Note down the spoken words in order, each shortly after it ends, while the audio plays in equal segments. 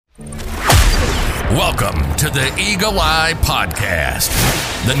Welcome to the Eagle Eye Podcast,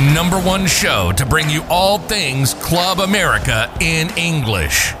 the #1 show to bring you all things Club America in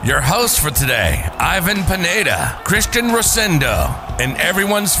English. Your hosts for today, Ivan Pineda, Christian Rosendo, and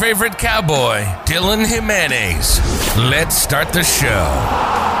everyone's favorite cowboy, Dylan Jimenez. Let's start the show.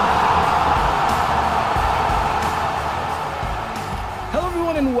 Hello,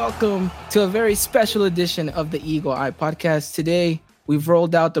 everyone, and welcome to a very special edition of the Eagle Eye Podcast. Today, we've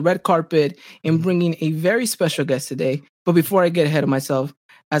rolled out the red carpet and bringing a very special guest today. But before I get ahead of myself,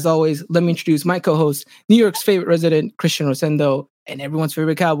 as always, let me introduce my co-host, New York's favorite resident, Christian Rosendo, and everyone's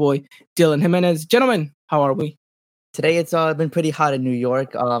favorite cowboy, Dylan Jimenez. Gentlemen, how are we? Today, it's been pretty hot in New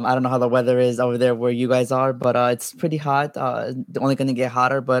York. I don't know how the weather is over there where you guys are, but it's pretty hot. Only going to get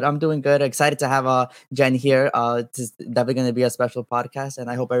hotter, but I'm doing good. Excited to have Jen here. It's definitely going to be a special podcast, and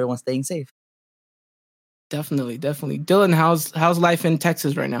I hope everyone's staying safe. Definitely. Dylan, how's life in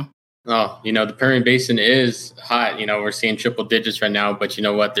Texas right now? Oh, the Permian Basin is hot. We're seeing triple digits right now, but you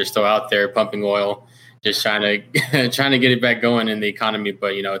know what? They're still out there pumping oil, just trying to get it back going in the economy.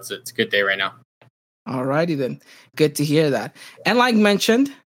 But it's a good day right now. All righty then. Good to hear that. And like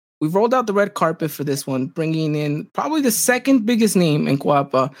mentioned, we've rolled out the red carpet for this one, bringing in probably the second biggest name in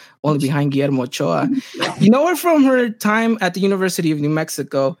Coapa, only behind Guillermo Ochoa. You know her from her time at the University of New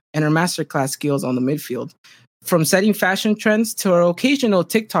Mexico and her masterclass skills on the midfield. From setting fashion trends to her occasional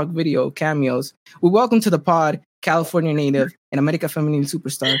TikTok video cameos, we welcome to the pod California native and America Feminine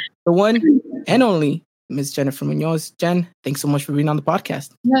superstar, the one and only Ms. Jennifer Muñoz. Jen, thanks so much for being on the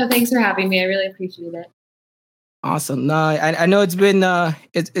podcast. No, thanks for having me. I really appreciate it. Awesome. No, I know it's been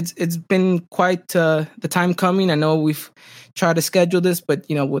it's been quite the time coming. I know we've tried to schedule this, but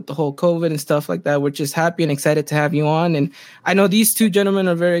with the whole COVID and stuff like that, we're just happy and excited to have you on. And I know these two gentlemen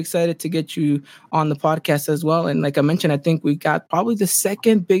are very excited to get you on the podcast as well. And like I mentioned, I think we got probably the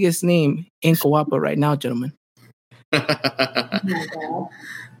second biggest name in Coapa right now, gentlemen. Oh my God.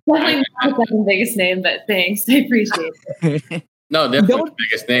 Definitely not the second biggest name, but thanks. I appreciate it. No, definitely the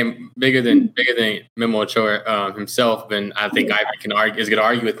biggest name, bigger than Memo Ochoa himself. And I think Ivan is going to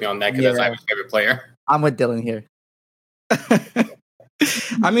argue with me on that because that's Ivan's favorite player. I'm with Dylan here.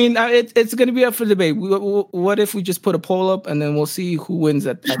 I mean, it's going to be up for debate. What if we just put a poll up and then we'll see who wins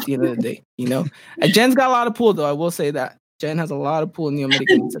at the end of the day? And Jen's got a lot of pull, though. I will say that Jen has a lot of pull in the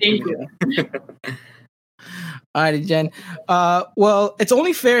American. Thank you. All right, Jen. Well, it's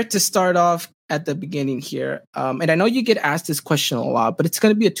only fair to start off at the beginning here. And I know you get asked this question a lot, but it's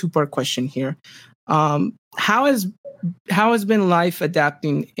going to be a two-part question here. How has been life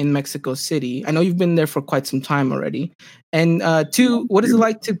adapting in Mexico City? I know you've been there for quite some time already. And two, what is it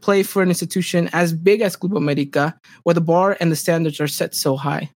like to play for an institution as big as Club America, where the bar and the standards are set so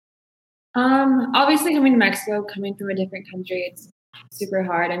high? Obviously, coming to Mexico, coming from a different country, it's super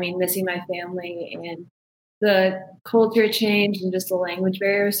hard. I mean, missing my family and the culture change and just the language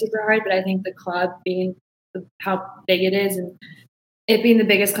barrier is super hard. But I think the club, being how big it is and it being the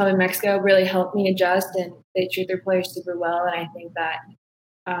biggest club in Mexico, really helped me adjust, and they treat their players super well. And I think that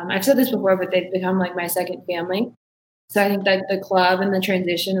I've said this before, but they've become like my second family. So I think that the club and the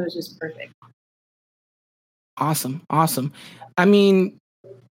transition was just perfect. Awesome. I mean,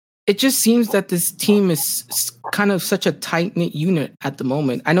 it just seems that this team is kind of such a tight-knit unit at the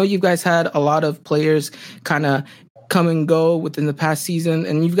moment. I know you guys had a lot of players kind of come and go within the past season,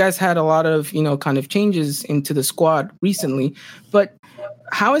 and you guys had a lot of, kind of changes into the squad recently. But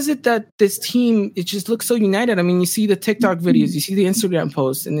how is it that this team, it just looks so united? I mean, you see the TikTok videos, you see the Instagram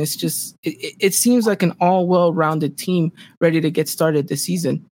posts, and it's just, it seems like an all well-rounded team ready to get started this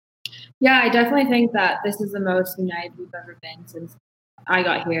season. Yeah, I definitely think that this is the most united we've ever been since I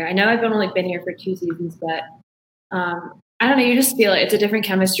got here. I know I've only been here for 2 seasons, but I don't know, you just feel it. It's a different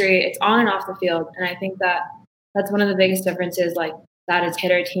chemistry. It's on and off the field. And I think that that's one of the biggest differences, like, that has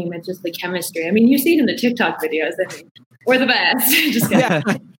hit our team. It's just the chemistry. I mean, you see it in the TikTok videos. I mean, we're the best. Just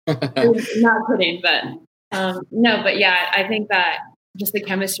kidding. Not kidding, but no, but yeah, I think that just the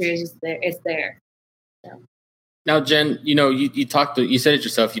chemistry is just there. It's there. So. Now, Jen, you said it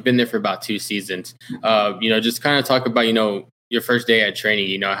yourself. You've been there for about 2 seasons. Just kind of talk about, your first day at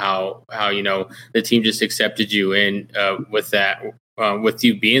training. How the team just accepted you in with that. With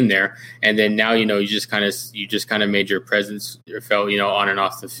you being there, and then now you just kind of made your presence felt on and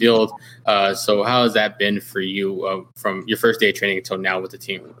off the field. So how has that been for you from your first day of training until now with the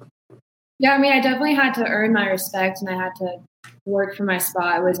team? Yeah, I mean, I definitely had to earn my respect, and I had to work for my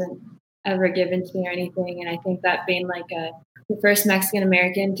spot. It wasn't ever given to me or anything. And I think that being like the first Mexican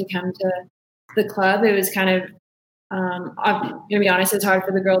American to come to the club, it was kind of I'm going to be honest, it's hard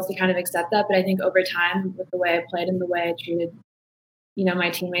for the girls to kind of accept that. But I think over time, with the way I played and the way I treated, my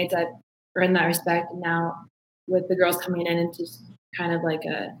teammates, earn that respect. And now with the girls coming in, it's just kind of like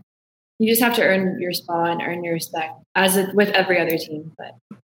you just have to earn your spot and earn your respect with every other team. But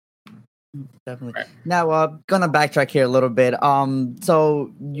definitely. Right. Now, gonna backtrack here a little bit.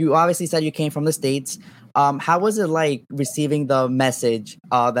 So you obviously said you came from the States. How was it like receiving the message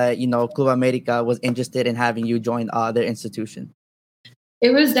that Club America was interested in having you join their institution?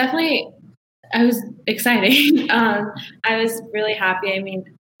 It was definitely. I was excited. I was really happy. I mean,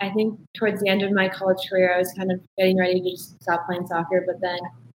 I think towards the end of my college career, I was kind of getting ready to just stop playing soccer, but then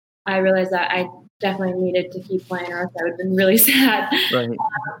I realized that I definitely needed to keep playing, or else I would have been really sad. Right.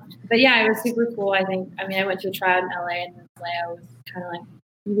 But yeah, it was super cool. I went to a tryout in LA, and in LA I was kind of like,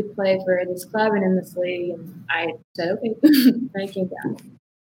 you could play for this club and in this league, and I said, okay. I came down.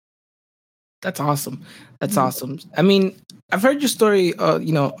 That's awesome. That's awesome. I mean, I've heard your story,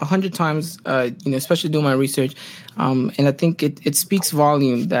 100 times, especially doing my research. And I think it speaks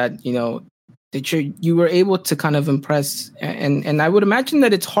volume that, that you were able to kind of impress. And I would imagine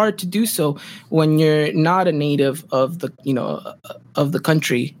that it's hard to do so when you're not a native of the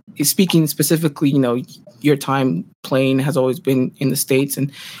country. Speaking specifically, your time playing has always been in the States,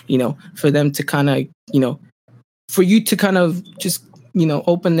 and, for them to kind of, for you to kind of just,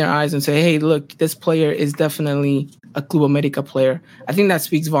 open their eyes and say, hey, look, this player is definitely a Club America player. I think that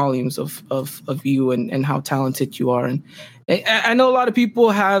speaks volumes of you and how talented you are. And I know a lot of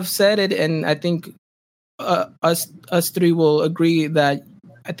people have said it, and I think us three will agree that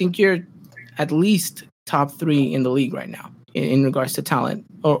I think you're at least top 3 in the league right now in regards to talent.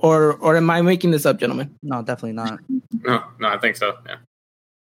 Or am I making this up, gentlemen? No, definitely not. No, I think so. Yeah.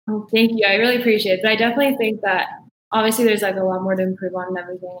 Oh, thank you. I really appreciate it. But I definitely think that obviously there's like a lot more to improve on and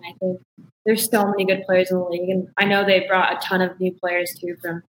everything. And I think there's so many good players in the league. And I know they brought a ton of new players too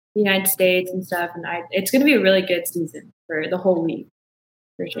from the United States and stuff. And it's going to be a really good season for the whole league,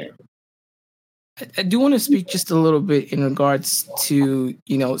 for sure. I do want to speak just a little bit in regards to,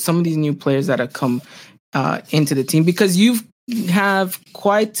 some of these new players that have come into the team, because you have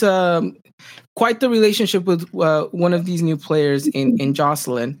quite the relationship with one of these new players in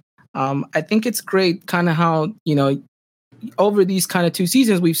Jocelyn. I think it's great kind of how, over these kind of 2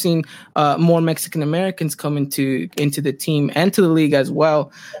 seasons, we've seen more Mexican Americans come into the team and to the league as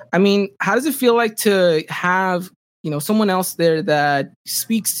well. I mean, how does it feel like to have, someone else there that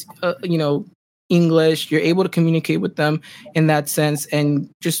speaks, English? You're able to communicate with them in that sense, and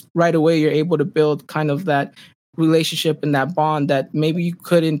just right away you're able to build kind of that relationship and that bond that maybe you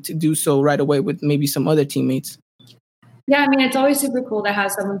couldn't do so right away with maybe some other teammates. Yeah, I mean, it's always super cool to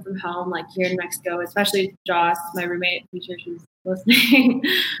have someone from home, like here in Mexico, especially Joss, my roommate. I'm sure she's listening.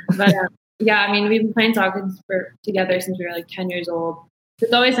 But yeah, I mean, we've been playing soccer together since we were like 10 years old.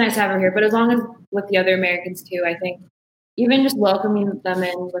 It's always nice to have her here. But as long as with the other Americans too, I think even just welcoming them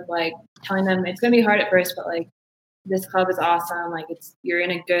in with like telling them it's going to be hard at first, but like this club is awesome. Like you're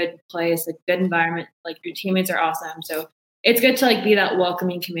in a good place, a good environment. Like your teammates are awesome. So it's good to like be that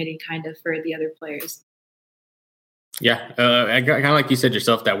welcoming committee kind of for the other players. Yeah, kind of like you said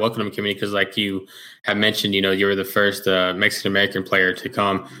yourself, that welcoming committee, because like you have mentioned, you were the first Mexican American player to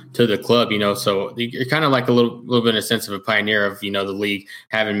come to the club, so you're kind of like a little bit in a sense of a pioneer of, the league,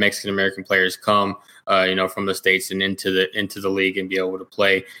 having Mexican American players come, from the States and into the league and be able to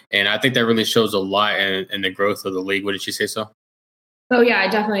play. And I think that really shows a lot in the growth of the league. Wouldn't you say so? Oh, yeah, I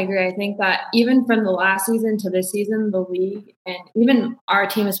definitely agree. I think that even from the last season to this season, the league and even our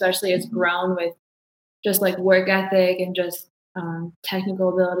team especially has grown with just like work ethic and just technical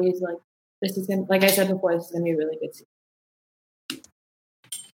abilities. Like this is gonna, like I said before, this is gonna be a really good season.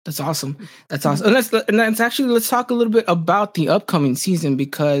 That's awesome. That's awesome. And let's talk a little bit about the upcoming season,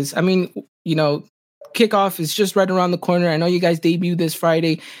 because I mean, kickoff is just right around the corner. I know you guys debut this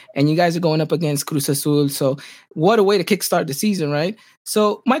Friday, and you guys are going up against Cruz Azul. So what a way to kickstart the season, right?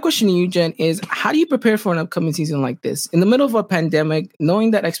 So my question to you, Jen, is how do you prepare for an upcoming season like this? In the middle of a pandemic,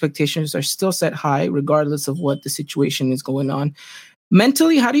 knowing that expectations are still set high, regardless of what the situation is going on.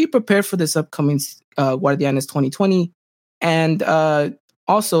 Mentally, how do you prepare for this upcoming Guardianes 2020? And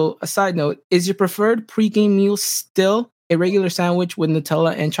also, a side note, is your preferred pregame meal still a regular sandwich with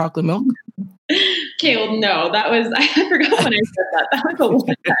Nutella and chocolate milk? Okay, well, no, I forgot when I said that. That was a long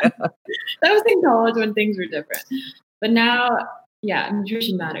time. That was in college when things were different. But now, yeah,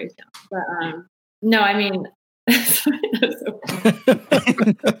 nutrition matters now. But no, I mean,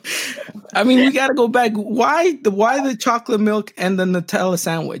 I mean, we got to go back. Why the chocolate milk and the Nutella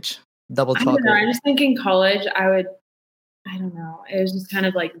sandwich? Double chocolate. I just think in college, I don't know. It was just kind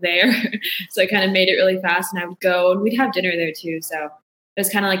of like there. So I kind of made it really fast, and I would go, and we'd have dinner there too. So it was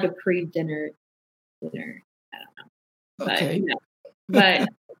kind of like a pre-dinner dinner. I don't know. Okay. But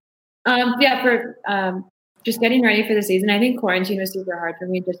Yeah, for just getting ready for the season. I think quarantine was super hard for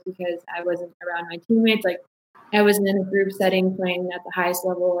me just because I wasn't around my teammates. Like I wasn't in a group setting playing at the highest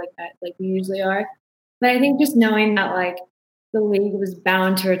level like we usually are. But I think just knowing that like the league was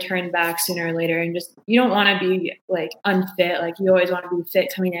bound to return back sooner or later, and just you don't want to be like unfit. Like you always want to be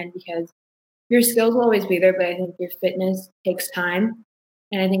fit coming in because your skills will always be there, but I think your fitness takes time.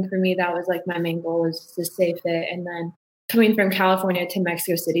 And I think for me that was like my main goal was to stay fit. And then coming from California to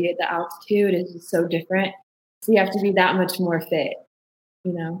Mexico City at the altitude is so different. So you have to be that much more fit,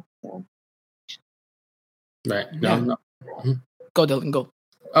 you know. So. Right. No, Yeah. no. Go, Dylan, go.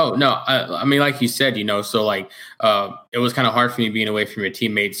 Oh no, I mean, like you said, so like it was kind of hard for me being away from your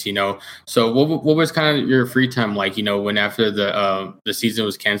teammates, So what was kind of your free time like, when after the season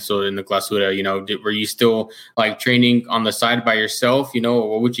was canceled in the Clausura, were you still like training on the side by yourself,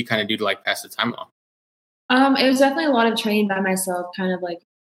 or what would you kind of do to like pass the time off? It was definitely a lot of training by myself, kind of like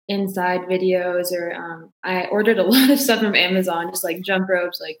inside videos, or I ordered a lot of stuff from Amazon, just like jump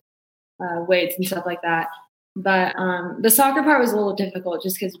ropes, like weights and stuff like that. But the soccer part was a little difficult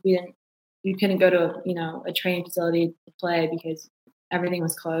just because you couldn't go to a training facility to play because everything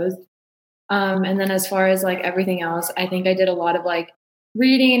was closed. And then as far as like everything else, I think I did a lot of like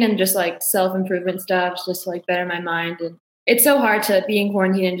reading and just like self-improvement stuff just to like better my mind. And it's so hard to be in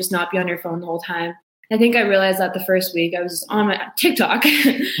quarantine and just not be on your phone the whole time. I think I realized that the first week I was on my TikTok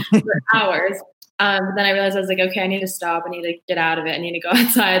for hours. Then I realized I was like, okay, I need to stop. I need to get out of it. I need to go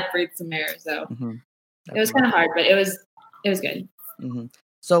outside, breathe some air. So it was kind of hard, but it was good. Mm-hmm.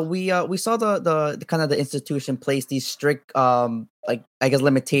 So we saw the kind of the institution place these strict like I guess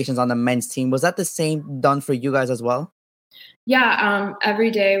limitations on the men's team. Was that the same done for you guys as well? Yeah.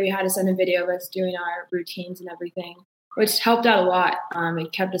 Every day we had to send a video of us doing our routines and everything, which helped out a lot.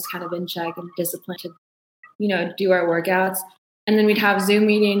 It kept us kind of in check and disciplined to, do our workouts. And then we'd have Zoom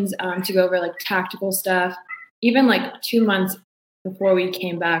meetings to go over like tactical stuff, even like 2 months before we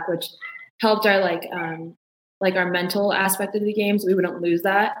came back, which helped our like our mental aspect of the game, so we wouldn't lose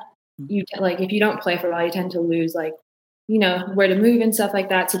that. If you don't play for a while, you tend to lose like where to move and stuff like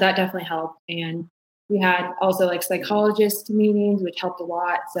that. So that definitely helped. And we had also like psychologist meetings, which helped a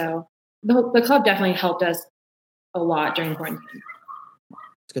lot. So the club definitely helped us a lot during quarantine.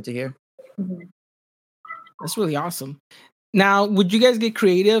 It's good to hear. Mm-hmm. That's really awesome. Now, would you guys get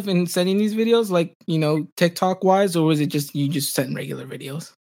creative in sending these videos, like, TikTok wise, or was it just you just send regular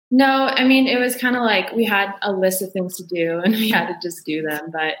videos? No, I mean, it was kind of like we had a list of things to do and we had to just do them.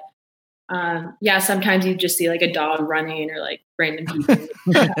 But yeah, sometimes you just see like a dog running or like random people.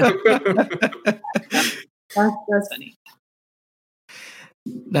 That's funny.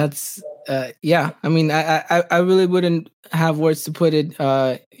 That's yeah. I mean, I really wouldn't have words to put it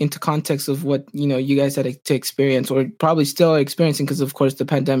into context of what you guys had to experience, or probably still are experiencing, because of course the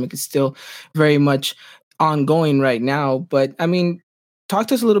pandemic is still very much ongoing right now. But I mean, talk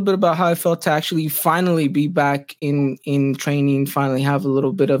to us a little bit about how it felt to actually finally be back in training, finally have a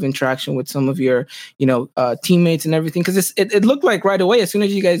little bit of interaction with some of your teammates and everything, because it looked like right away, as soon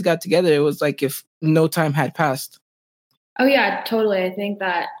as you guys got together, it was like if no time had passed. Oh yeah, totally. I think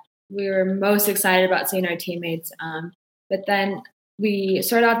that we were most excited about seeing our teammates. But then we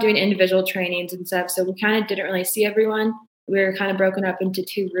started off doing individual trainings and stuff. So we kind of didn't really see everyone. We were kind of broken up into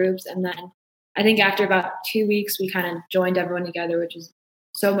 2 groups. And then I think after about 2 weeks, we kind of joined everyone together, which was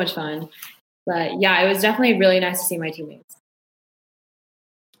so much fun. But yeah, it was definitely really nice to see my teammates.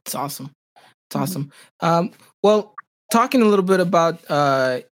 It's awesome. It's awesome. Well, talking a little bit about,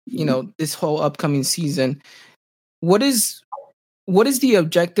 this whole upcoming season, what is the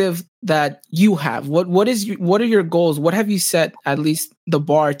objective that you have? What are your goals? What have you set at least the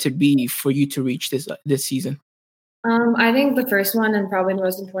bar to be for you to reach this season? I think the first one, and probably the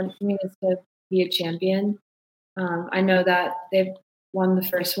most important for me, is to be a champion. I know that they've won the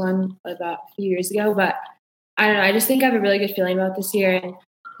first one about a few years ago, but I don't know. I just think I have a really good feeling about this year, and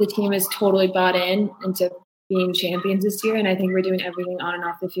the team is totally bought into being champions this year. And I think we're doing everything on and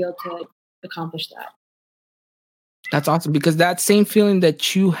off the field to accomplish that. That's awesome, because that same feeling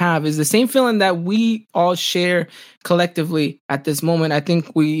that you have is the same feeling that we all share collectively at this moment. I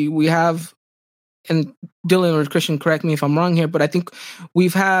think we have, and Dylan or Christian, correct me if I'm wrong here, but I think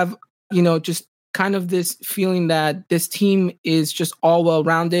we've have, just kind of this feeling that this team is just all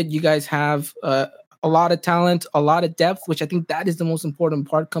well-rounded. You guys have a lot of talent, a lot of depth, which I think that is the most important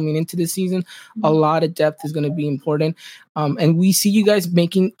part coming into this season. A lot of depth is going to be important. And we see you guys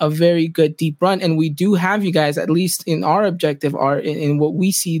making a very good deep run. And we do have you guys, at least in our objective, in what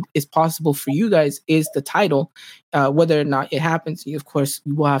we see is possible for you guys, is the title. Whether or not it happens, of course,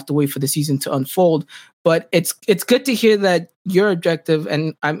 we will have to wait for the season to unfold. But it's good to hear that your objective,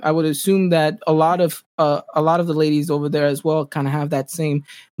 and I would assume that a lot of the ladies over there as well kind of have that same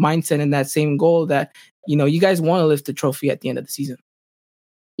mindset and that same goal that you guys want to lift the trophy at the end of the season.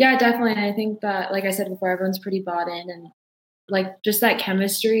 Yeah, definitely. And I think that, like I said before, everyone's pretty bought in, and like just that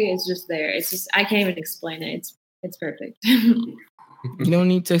chemistry is just there. It's just I can't even explain it. It's perfect. You don't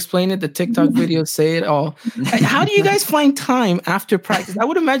need to explain it. The TikTok videos say it all. How do you guys find time after practice? I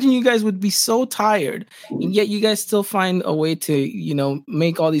would imagine you guys would be so tired, and yet you guys still find a way to,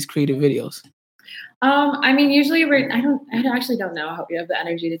 make all these creative videos. I mean, usually I actually don't know how we have the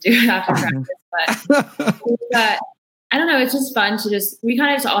energy to do it after practice, but I don't know. It's just fun to we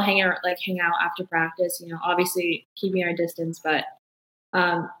kind of just all hang out after practice, obviously keeping our distance, but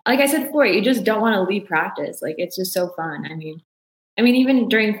like I said before, you just don't want to leave practice. Like, it's just so fun. I mean, even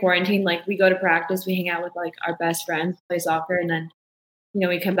during quarantine, like we go to practice, we hang out with like our best friends, play soccer, and then,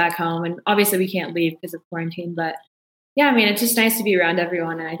 we come back home, and obviously we can't leave because of quarantine, but yeah, I mean, it's just nice to be around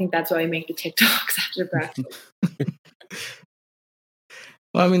everyone. And I think that's why we make the TikToks after practice.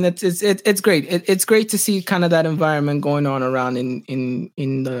 Well, I mean, it's great. It's great to see kind of that environment going on around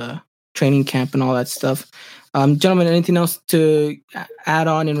in the training camp and all that stuff. Gentlemen, anything else to add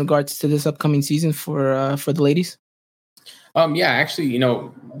on in regards to this upcoming season for the ladies? Yeah, actually,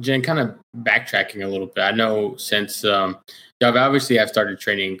 Jen, kind of backtracking a little bit. I know since y'all obviously have started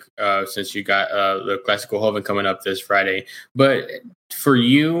training since you got the Classical Hoven coming up this Friday. But for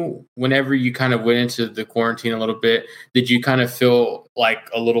you, whenever you kind of went into the quarantine a little bit, did you kind of feel like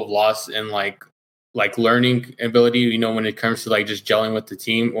a little lost in like learning ability, when it comes to like just gelling with the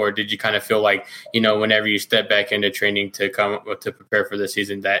team? Or did you kind of feel like, whenever you step back into training to prepare for the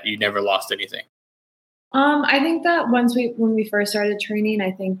season, that you never lost anything? I think that when we first started training,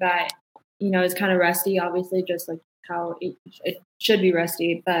 I think that, it's kind of rusty, obviously, just like how it should be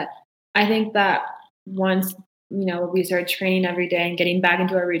rusty. But I think that once, we started training every day and getting back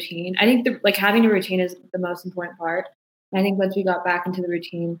into our routine, I think having a routine is the most important part. And I think once we got back into the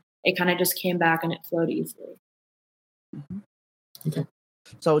routine, it kind of just came back and it flowed easily. Okay.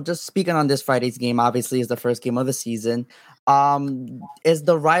 So just speaking on this Friday's game, obviously is the first game of the season. Is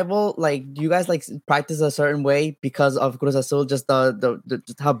the rival, do you guys practice a certain way because of Cruz Azul, just the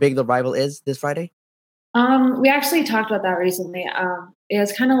how big the rival is this Friday? We actually talked about that recently. It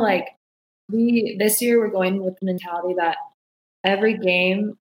was kind of like this year we're going with the mentality that every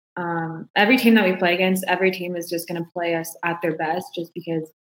game, every team that we play against, every team is just going to play us at their best just because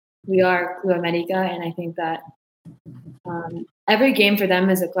we are Club America, and I think that every game for them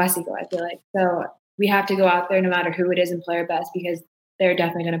is a Clásico, I feel like. So we have to go out there no matter who it is and play our best because they're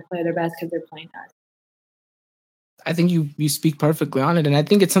definitely going to play their best because they're playing us. I think you speak perfectly on it. And I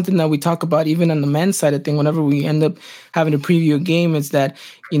think it's something that we talk about even on the men's side of thing whenever we end up having to preview a game, is that,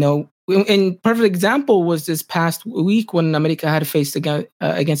 and perfect example was this past week when America had faced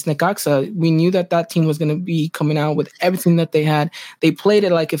against Necaxa. We knew that team was going to be coming out with everything that they had. They played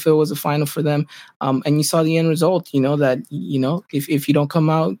it like if it was a final for them. And you saw the end result, that, if you don't come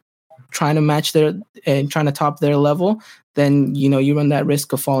out trying to match and trying to top their level, then, you run that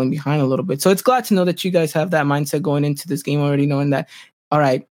risk of falling behind a little bit. So it's glad to know that you guys have that mindset going into this game already, knowing that, all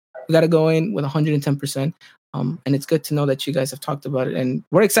right, we got to go in with 110%. And it's good to know that you guys have talked about it. And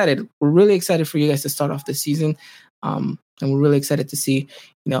we're excited. We're really excited for you guys to start off the season. And we're really excited to see,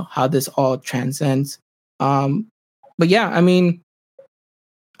 how this all transcends. But yeah, I mean,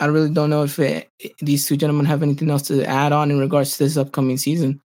 I really don't know if these two gentlemen have anything else to add on in regards to this upcoming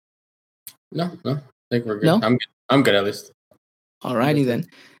season. No, I think we're good. No? I'm good at least. Alrighty then.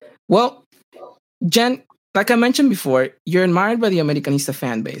 Well, Jen, like I mentioned before, you're admired by the Americanista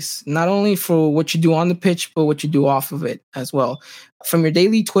fan base, not only for what you do on the pitch, but what you do off of it as well. From your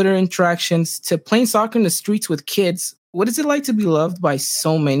daily Twitter interactions to playing soccer in the streets with kids, what is it like to be loved by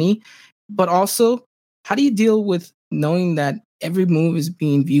so many? But also, how do you deal with knowing that every move is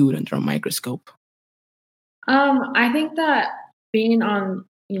being viewed under a microscope? I think that being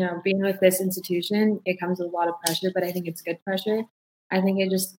with this institution, it comes with a lot of pressure, but I think it's good pressure. I think it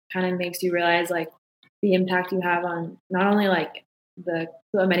just kind of makes you realize the impact you have on not only the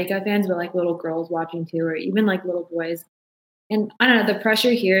America fans, but little girls watching too, or even little boys. And I don't know, the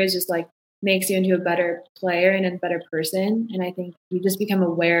pressure here is just makes you into a better player and a better person. And I think you just become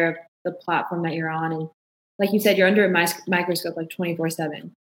aware of the platform that you're on. And like you said, you're under a microscope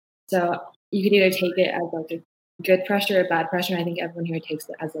 24/7. So you could either take it as a good pressure or bad pressure. And I think everyone here takes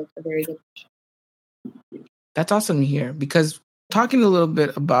it as a very good pressure. That's awesome to hear, because talking a little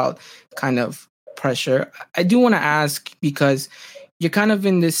bit about kind of pressure, I do want to ask, because you're kind of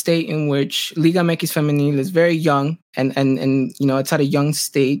in this state in which Liga MX Femenil is very young and it's at a young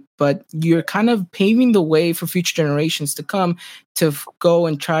state, but you're kind of paving the way for future generations to come to go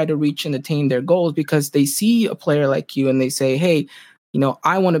and try to reach and attain their goals because they see a player like you and they say, hey,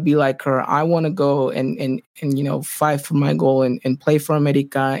 I want to be like her. I want to go and fight for my goal and play for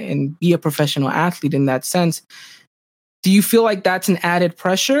America and be a professional athlete in that sense. Do you feel like that's an added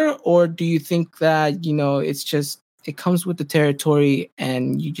pressure, or do you think that, it's just, it comes with the territory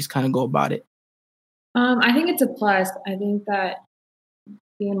and you just kind of go about it? I think it's a plus. I think that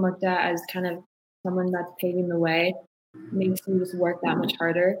being looked at as kind of someone that's paving the way makes you just work that much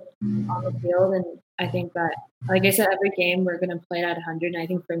harder on the field. And I think that, like I said, every game we're going to play it at 100. And I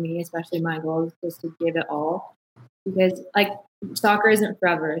think for me, especially my goal is just to give it all because like soccer isn't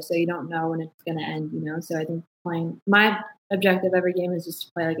forever. So you don't know when it's going to end, So I think my objective every game is just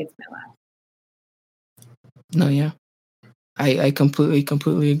to play like it's my last. No, yeah. I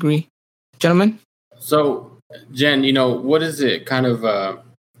completely agree. Gentlemen? So, Jen, what does it kind of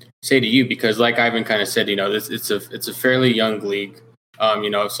say to you? Because like Ivan kind of said, it's a fairly young league.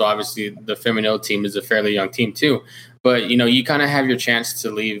 So obviously the feminine team is a fairly young team too. But, you kind of have your chance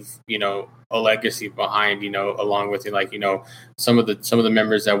to leave, a legacy behind, along with some of the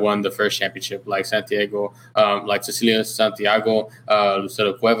members that won the first championship, like Santiago, like Cecilia Santiago,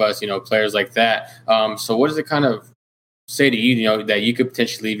 Lucero Cuevas, players like that. So what does it kind of say to you, that you could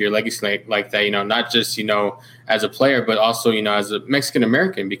potentially leave your legacy like that, not just, as a player, but also, as a Mexican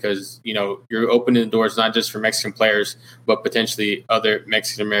American, because, you're opening the doors not just for Mexican players, but potentially other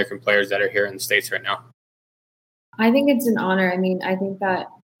Mexican American players that are here in the States right now? I think it's an honor. I mean, I think that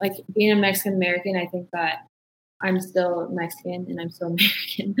like being a Mexican American, I think that I'm still Mexican and I'm still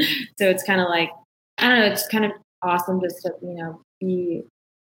American. So it's kind of like, I don't know, it's kind of awesome just to, be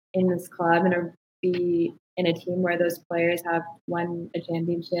in this club and be in a team where those players have won a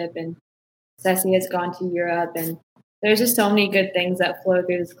championship and Ceci has gone to Europe and there's just so many good things that flow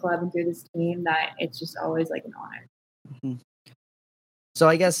through this club and through this team that it's just always like an honor. Mm-hmm. So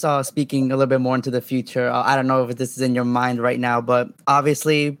I guess speaking a little bit more into the future, I don't know if this is in your mind right now, but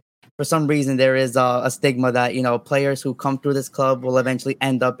obviously for some reason there is a stigma that, players who come through this club will eventually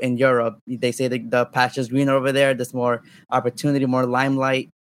end up in Europe. They say the patch is greener over there. There's more opportunity, more limelight.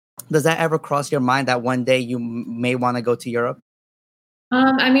 Does that ever cross your mind that one day you may want to go to Europe?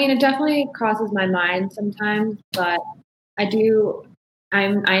 I mean, it definitely crosses my mind sometimes, but I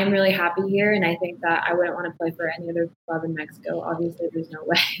am really happy here, and I think that I wouldn't want to play for any other club in Mexico. Obviously, there's no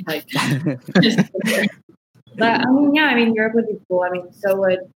way. But I mean, Europe would be cool. I mean,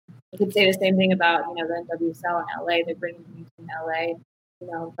 I could say the same thing about the NWSL in LA. They're bringing me to LA.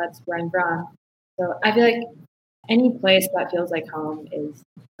 That's where I'm from. So I feel like any place that feels like home is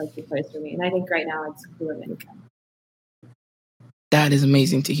like the place for me. And I think right now it's Club America. That is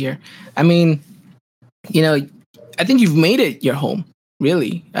amazing to hear. I mean, I think you've made it your home,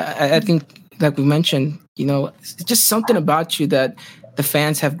 really. I think, like we mentioned, it's just something about you that the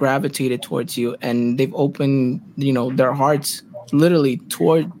fans have gravitated towards you and they've opened, their hearts literally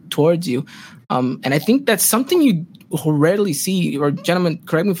towards you. And I think that's something you rarely see, or gentlemen,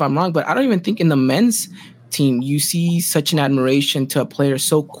 correct me if I'm wrong, but I don't even think in the men's team you see such an admiration to a player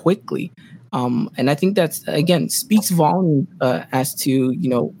so quickly. And I think that's, again, speaks volume as to,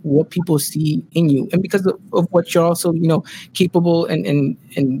 what people see in you. And because of what you're also, capable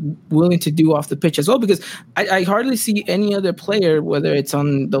and willing to do off the pitch as well. Because I hardly see any other player, whether it's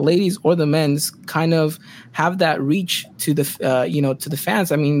on the ladies or the men's, kind of have that reach to the, to the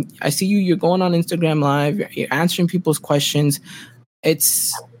fans. I mean, I see you're going on Instagram Live, you're answering people's questions.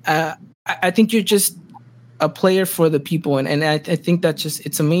 It's, I think you're just a player for the people, and I think that's just,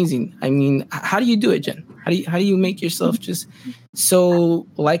 it's amazing. I mean, how do you do it, Jen? How do you make yourself just so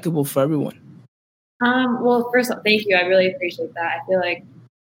likable for everyone? Well, first of all, thank you. I really appreciate that. I feel like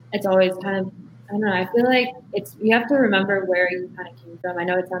it's always kind of, I don't know. I feel like you have to remember where you kind of came from. I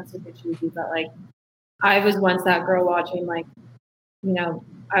know it sounds super cheesy, but like I was once that girl watching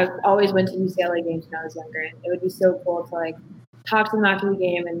I always went to UCLA games when I was younger, and it would be so cool to like talk to them after the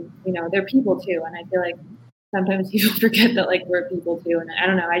game, and they're people too, and I feel like sometimes people forget that like we're people too, and I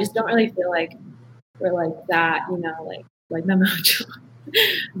don't know. I just don't really feel like we're like that, like Memo.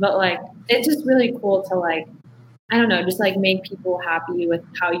 But like it's just really cool to like, I don't know, just like make people happy with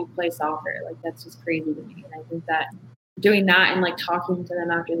how you play soccer. Like that's just crazy to me, and I think that doing that and like talking to them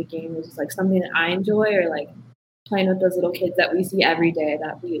after the game is just like something that I enjoy, or like playing with those little kids that we see every day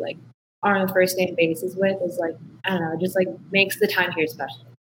that we like are on a first name basis with is like, I don't know, just like makes the time here special.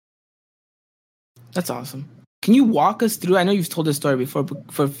 That's awesome. can you walk us through? I know you've told this story before,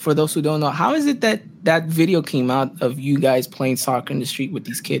 but for those who don't know, how is it that video came out of you guys playing soccer in the street with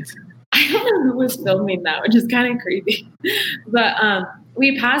these kids? I don't know who was filming that, which is kind of creepy. But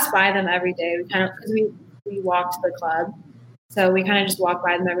we passed by them every day. We kind of, because we walked to the club, so we kind of just walked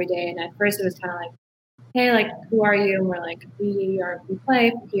by them every day. And at first, it was kind of like, "Hey, like, who are you?" And we're like, "We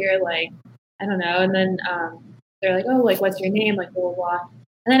play here." Like, I don't know. And then they're like, "Oh, like, what's your name?" Like, blah blah blah.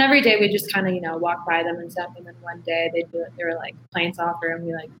 And then every day we just kind of, walk by them and stuff. And then one day they were like playing soccer, and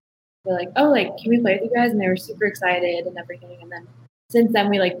we're like, "Oh, like, can we play with you guys?" And they were super excited and everything. And then since then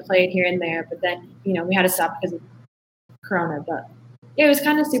we like played here and there, but then we had to stop because of Corona. But yeah, it was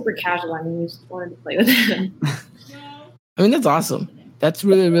kind of super casual. I mean, we just wanted to play with them. I mean, that's awesome. That's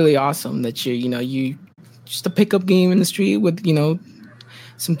really, really awesome that you just a pickup game in the street with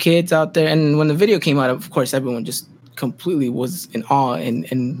some kids out there. And when the video came out, of course, everyone just completely was in awe,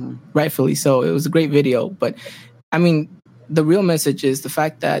 and rightfully so. It was a great video. But I mean, the real message is the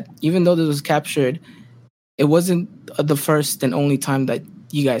fact that even though this was captured, it wasn't the first and only time that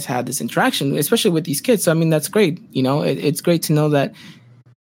you guys had this interaction, especially with these kids. So I mean, that's great. It's great to know that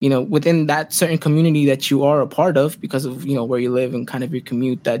within that certain community that you are a part of because of where you live and kind of your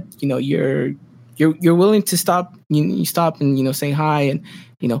commute, that you're willing to stop. You stop and say hi and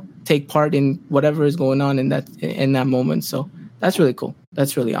take part in whatever is going on in that moment. So that's really cool.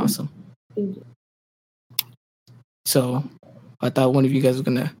 That's really awesome. Thank you. So I thought one of you guys was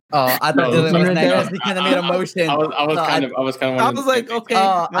gonna. Oh, I thought Dylan was next. He kind of made a motion. I was kind of. I was like, okay.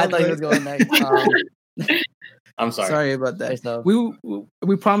 Oh, I thought he was going next. I'm sorry. Sorry about that.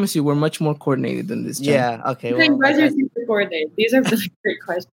 We promise you we're much more coordinated than this. Jen. Yeah. Okay. You guys are super coordinated. These are really great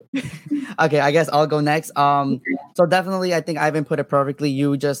questions. Okay, I guess I'll go next. So definitely, I think Ivan put it perfectly.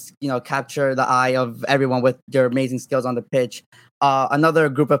 You just capture the eye of everyone with your amazing skills on the pitch. Another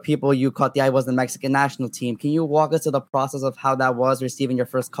group of people you caught the eye was the Mexican national team. Can you walk us through the process of how that was, receiving your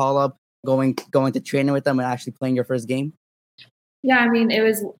first call up, going to training with them, and actually playing your first game? Yeah, I mean, it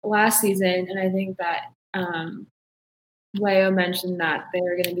was last season, and I think that Leo mentioned that there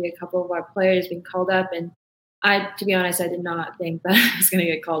were going to be a couple of our players being called up, and to be honest, I did not think that I was going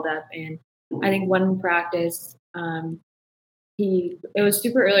to get called up. And I think one practice, it was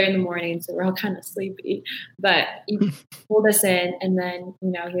super early in the morning, so we're all kind of sleepy, but he pulled us in, and then,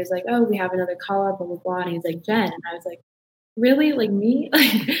 he was like, "Oh, we have another call up," blah, blah, blah. And he's like, "Jen," and I was like, "Really? Like me?"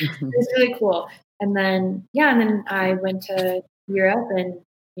 Like, it was really cool. And then I went to Europe, and,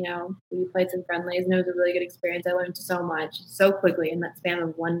 we played some friendlies, and it was a really good experience. I learned so much so quickly in that span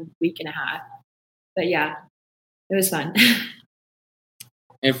of 1 week and a half. But yeah, it was fun.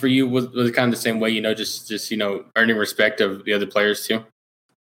 And for you, was it kind of the same way, just earning respect of the other players too?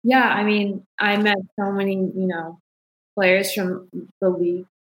 Yeah, I mean, I met so many, players from the league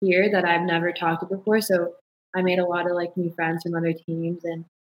here that I've never talked to before. So I made a lot of new friends from other teams, and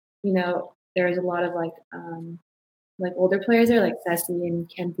there's a lot of older players there, like Ceci and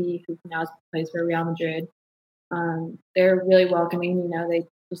Kempi, who now plays for Real Madrid. They're really welcoming. They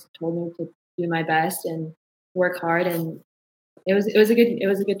just told me to do my best and work hard, and it was a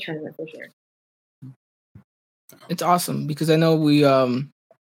good tournament for sure. It's awesome because I know we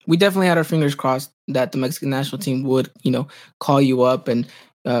definitely had our fingers crossed that the Mexican national team would call you up, and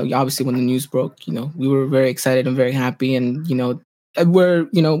obviously when the news broke, we were very excited and very happy, and we're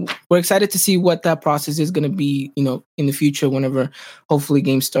excited to see what that process is going to be in the future whenever hopefully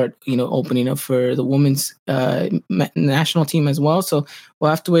games start opening up for the women's national team as well. So we'll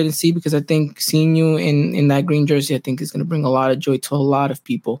have to wait and see, because I think seeing you in that green jersey, I think is going to bring a lot of joy to a lot of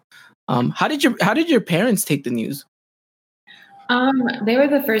people. How did your parents take the news? They were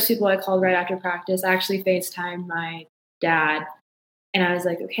the first people I called right after practice. I actually FaceTimed my dad, and I was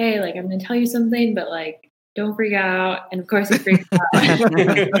like, "Okay, I'm going to tell you something, but don't freak out." And of course he freaked out.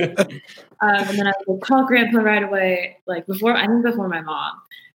 And then I would call Grandpa right away, before my mom.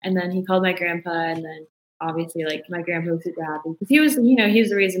 And then he called my grandpa, and then obviously my grandpa was super happy because he was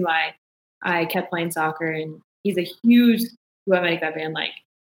the reason why I kept playing soccer, and he's a huge America fan.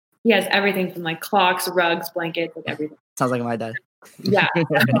 He has everything from clocks, rugs, blankets, everything. Sounds like my dad. Yeah.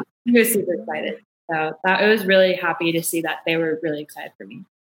 He was super excited. So it was really happy to see that they were really excited for me.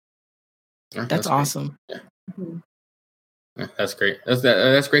 That's awesome. Yeah. Mm-hmm. Yeah, that's great.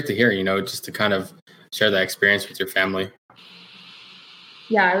 That's great to hear, just to kind of share that experience with your family.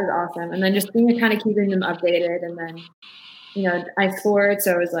 Yeah, it was awesome. And then just kind of keeping them updated. And then, I scored,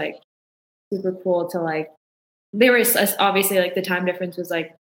 so it was super cool to they were obviously the time difference was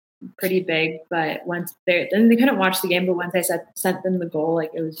pretty big, but once they couldn't watch the game, but once I sent them the goal,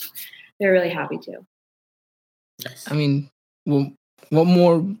 they're really happy too. Nice. I mean, well, what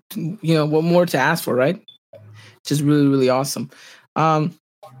more to ask for, right? Just really, really awesome.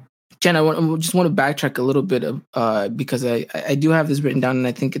 Jen, I just want to backtrack a little bit because I do have this written down, and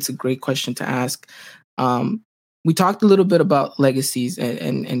I think it's a great question to ask. We talked a little bit about legacies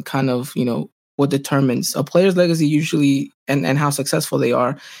and kind of, what determines a player's legacy usually and how successful they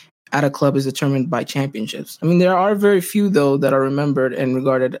are at a club is determined by championships. I mean, there are very few, though, that are remembered and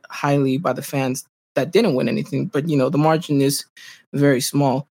regarded highly by the fans that didn't win anything. But, the margin is very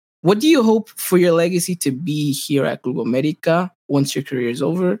small. What do you hope for your legacy to be here at Club America once your career is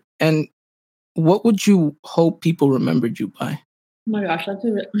over? And what would you hope people remembered you by? Oh my gosh, that's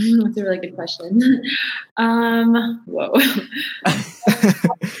a really good question. Whoa.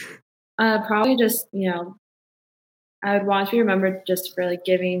 Probably just, I would want to be remembered just for like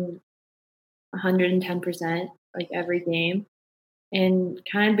giving 110% like every game and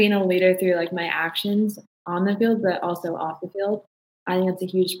kind of being a leader through like my actions on the field, but also off the field. I think that's a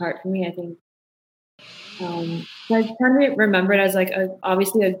huge part for me. I think I kind of remembered as like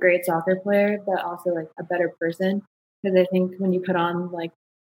obviously a great soccer player, but also like a better person. Because I think when you put on like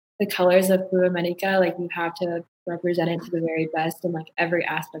the colors of Club America, like you have to represent it to the very best in like every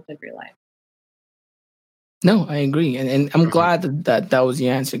aspect of your life. No, I agree, and I'm glad that was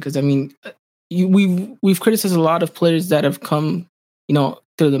your answer, because I mean, we've criticized a lot of players that have come,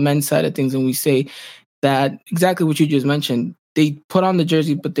 through the men's side of things, and we say that exactly what you just mentioned. They put on the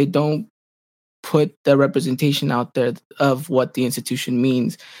jersey, but they don't put the representation out there of what the institution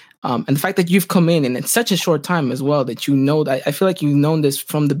means. And the fact that you've come in it's such a short time as well, that that I feel like you've known this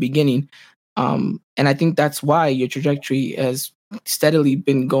from the beginning. And I think that's why your trajectory has steadily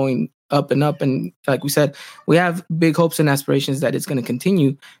been going up and up. And like we said, we have big hopes and aspirations that it's going to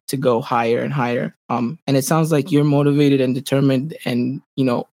continue to go higher and higher. And it sounds like you're motivated and determined and,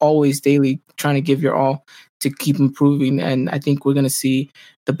 always daily trying to give your all to keep improving. And I think we're going to see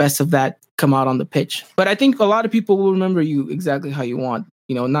the best of that come out on the pitch. But I think a lot of people will remember you exactly how you want,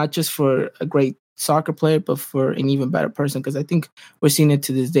 not just for a great soccer player, but for an even better person, because I think we're seeing it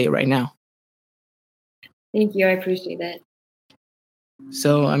to this day right now. Thank you. I appreciate it.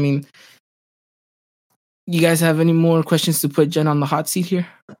 So, I mean, you guys have any more questions to put Jen on the hot seat here?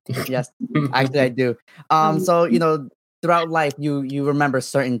 Yes, actually I do. So, throughout life, you remember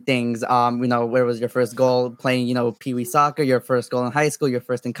certain things. Where was your first goal playing, Pee-wee soccer, your first goal in high school, your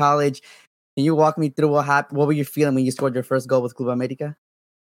first in college. Can you walk me through what happened? What were you feeling when you scored your first goal with Club America?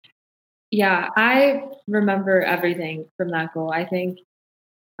 Yeah, I remember everything from that goal. I think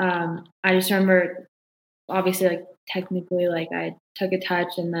I just remember, obviously, like technically, like I took a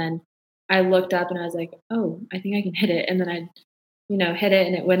touch and then I looked up and I was like, oh, I think I can hit it. And then I, hit it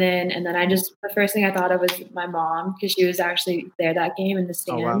and it went in. And then the first thing I thought of was my mom, because she was actually there that game in the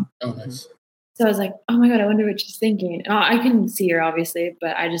stand. Oh, wow. Oh, nice. So I was like, oh my God, I wonder what she's thinking. I couldn't see her, obviously,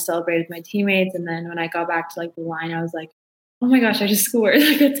 but I just celebrated with my teammates. And then when I got back to like the line, I was like, oh my gosh, I just scored.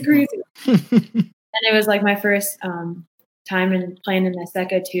 Like, that's crazy. And it was like my first time in playing in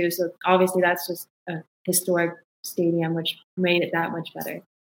Azteca too. So obviously that's just a historic stadium, which made it that much better.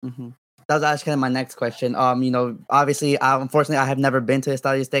 Mm-hmm. That was actually kind of my next question. Obviously, unfortunately, I have never been to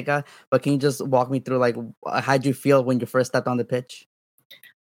Estadio Azteca, but can you just walk me through, like, how did you feel when you first stepped on the pitch?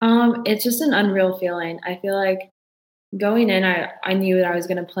 It's just an unreal feeling. I feel like going in, I knew that I was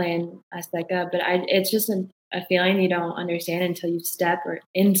going to play in Azteca, but it's just a feeling you don't understand until you step or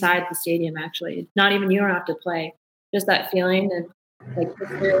inside the stadium. Actually, not even, you don't have to play. Just that feeling of like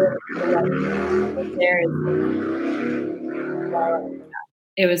there.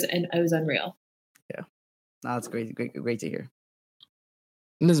 It was unreal. Yeah, that's great to hear.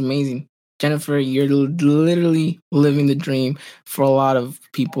 It is amazing. Jennifer, you're literally living the dream for a lot of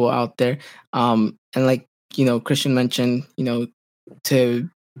people out there. And like, Christian mentioned, to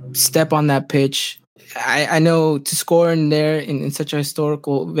step on that pitch, I know to score in there in such a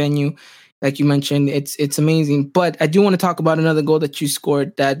historical venue, like you mentioned, it's amazing. But I do want to talk about another goal that you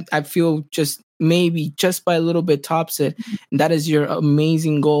scored that I feel maybe just by a little bit tops it. And that is your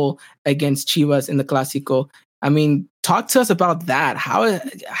amazing goal against Chivas in the Clásico. I mean, talk to us about that.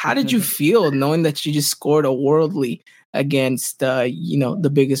 How did you feel knowing that you just scored a worldly against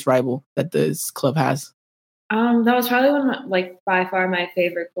the biggest rival that this club has? That was probably by far my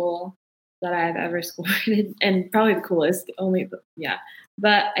favorite goal that I've ever scored, and probably the coolest.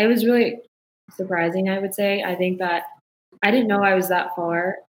 But it was really surprising, I would say. I think that I didn't know I was that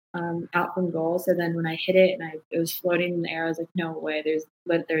far out from goal. So then when I hit it and it was floating in the air, I was like, no way, there's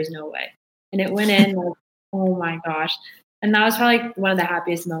no way. And it went in, like, oh my gosh. And that was probably one of the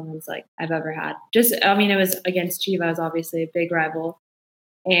happiest moments like I've ever had. It was against Chivas, obviously a big rival.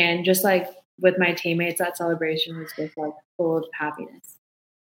 And just like with my teammates, that celebration was just like full of happiness.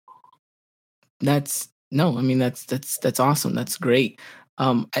 That's No, I mean that's awesome. That's great.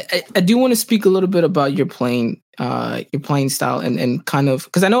 I do want to speak a little bit about your playing style and kind of,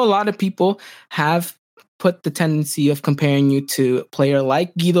 because I know a lot of people have put the tendency of comparing you to a player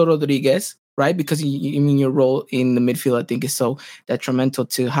like Guido Rodriguez, right? Because your role in the midfield, I think, is so detrimental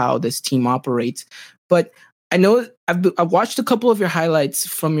to how this team operates. But I know I've watched a couple of your highlights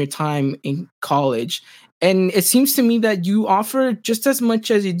from your time in college, and it seems to me that you offer just as much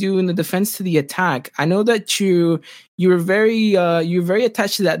as you do in the defense to the attack. I know that you're very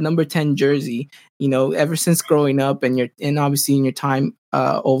attached to that number 10 jersey, ever since growing up, and obviously in your time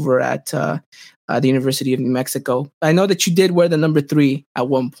over at the University of New Mexico. I know that you did wear the number 3 at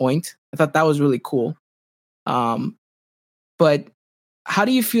one point. I thought that was really cool. But how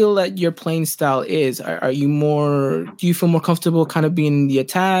do you feel that your playing style is? Do you feel more comfortable kind of being in the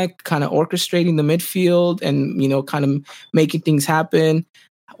attack, kind of orchestrating the midfield and, kind of making things happen?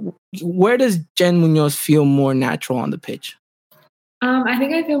 Where does Jen Muñoz feel more natural on the pitch? I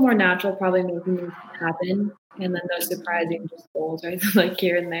think I feel more natural probably making things happen, and then those surprising just goals, right? Like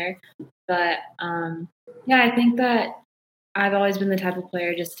here and there. But yeah, I think that I've always been the type of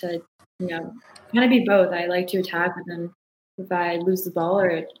player just to, kind of be both. I like to attack, but then if I lose the ball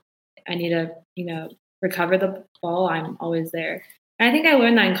or I need to, recover the ball, I'm always there. And I think I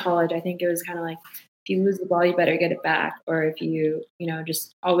learned that in college. I think it was kind of like, if you lose the ball, you better get it back. Or if you,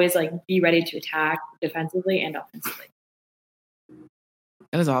 just always like be ready to attack defensively and offensively.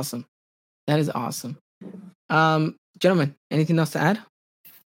 That is awesome. Gentlemen, anything else to add?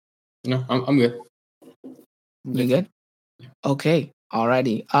 No, I'm good. You good? Okay.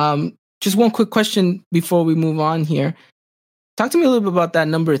 Alrighty. Just one quick question before we move on here. Talk to me a little bit about that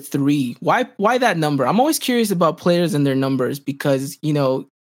number 3. Why that number? I'm always curious about players and their numbers because,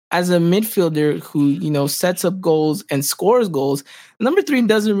 as a midfielder who, sets up goals and scores goals, number 3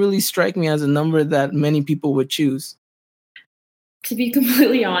 doesn't really strike me as a number that many people would choose. To be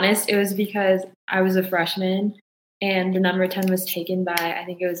completely honest, it was because I was a freshman and the number 10 was taken by, I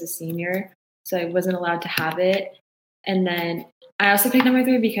think it was a senior. So I wasn't allowed to have it. And then I also picked number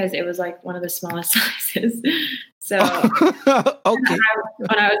 3 because it was like one of the smallest sizes. So okay.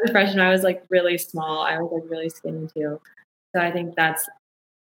 When I was a freshman, I was like really small. I was like really skinny too. So I think that's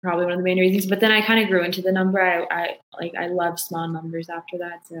probably one of the main reasons. But then I kind of grew into the number. I love small numbers after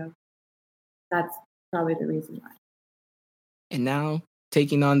that. So that's probably the reason why. And now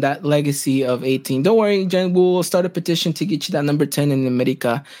taking on that legacy of 18. Don't worry, Jen, we'll start a petition to get you that number 10 in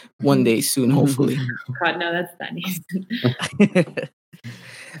America one day soon, hopefully. God, no, that's that easy.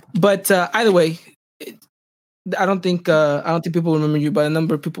 But either way, I don't think people remember you, but a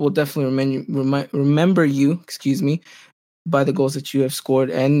number of people will definitely remember you, by the goals that you have scored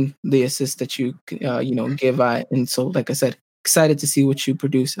and the assists that you give. And so, like I said, excited to see what you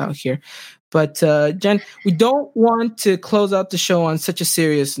produce out here. But Jen, we don't want to close out the show on such a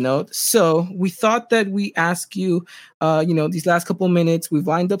serious note, so we thought that we ask you, these last couple of minutes, we've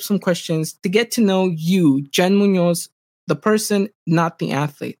lined up some questions to get to know you, Jen Muñoz, the person, not the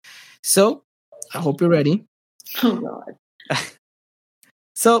athlete. So I hope you're ready. Oh God.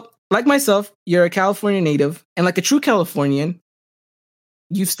 So, like myself, you're a California native, and like a true Californian,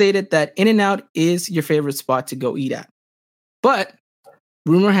 you've stated that In-N-Out is your favorite spot to go eat at. But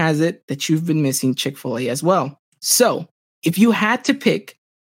rumor has it that you've been missing Chick-fil-A as well. So, if you had to pick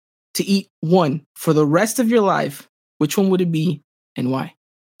to eat one for the rest of your life, which one would it be and why?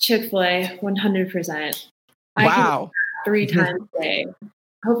 Chick-fil-A, 100%. Wow. I can eat 3 times a day.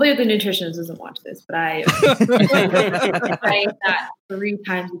 Hopefully the nutritionist doesn't watch this, but I ate that 3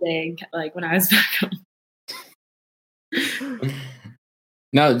 times a day, like when I was back home.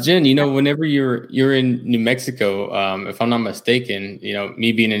 Now, Jen, whenever you're in New Mexico, if I'm not mistaken,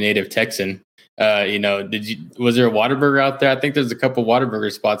 me being a native Texan, was there a Whataburger out there? I think there's a couple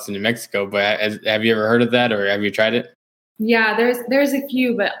Whataburger spots in New Mexico, but have you ever heard of that or have you tried it? Yeah, there's a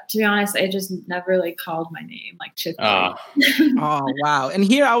few, but to be honest, I just never called my name like Chick-fil-A. Oh, wow. And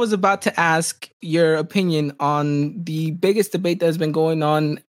here I was about to ask your opinion on the biggest debate that has been going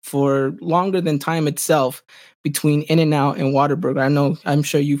on for longer than time itself between In-N-Out and Whataburger. I'm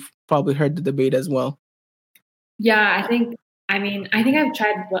sure you've probably heard the debate as well. Yeah, I think I've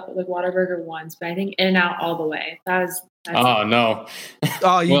tried Whataburger once, but I think In-N-Out all the way. Oh no!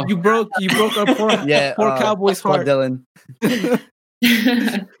 Oh, you broke our poor Cowboys' heart, Dylan.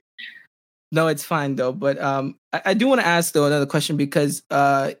 No, it's fine though. But I do want to ask though another question because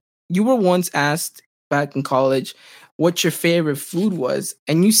you were once asked back in college what your favorite food was,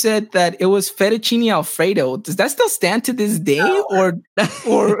 and you said that it was fettuccine alfredo. Does that still stand to this day, or? I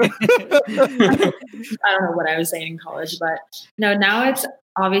don't know what I was saying in college, but no. Now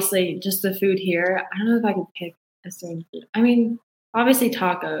obviously just the food here. I don't know if I could pick a certain food. I mean, obviously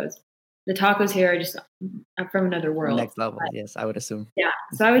tacos. The tacos here are just from another world. Next level, But, yes, I would assume. yeah,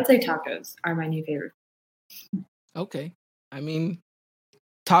 so I would say tacos are my new favorite. Okay. I mean,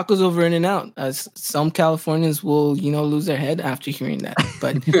 tacos over In-N-Out. As some Californians will, lose their head after hearing that.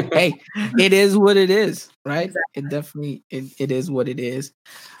 But hey, it is what it is, right? Exactly. It definitely it is what it is.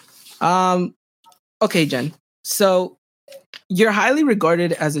 Okay, Jen. So you're highly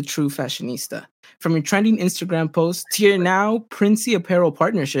regarded as a true fashionista. From your trending Instagram posts to your now Princey apparel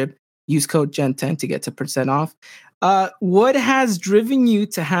partnership, use code Gen10 to get 10% off. What has driven you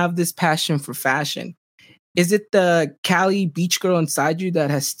to have this passion for fashion? Is it the Cali beach girl inside you that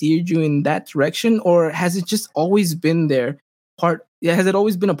has steered you in that direction, or has it just always been there? Has it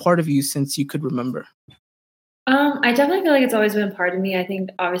always been a part of you since you could remember? I definitely feel like it's always been a part of me. I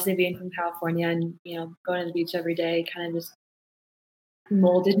think obviously being from California and going to the beach every day kind of just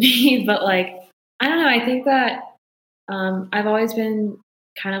molded me. But like, I don't know. I think that I've always been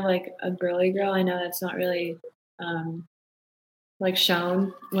kind of like a girly girl. I know that's not really like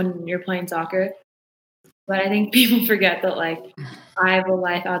shown when you're playing soccer, but I think people forget that like I have a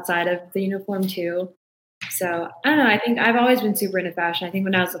life outside of the uniform too. So I don't know. I think I've always been super into fashion. I think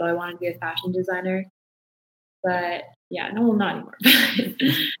when I was little, I wanted to be a fashion designer, but yeah, no, well, not anymore.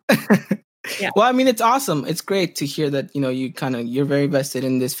 Yeah. Well, I mean, it's awesome. It's great to hear that, you're very vested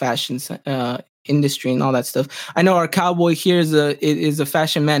in this fashion industry and all that stuff. I know our cowboy here is a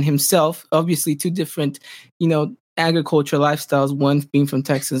fashion man himself. Obviously, two different, agricultural lifestyles, one being from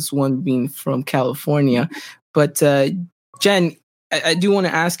Texas, one being from California. But Jen, I do want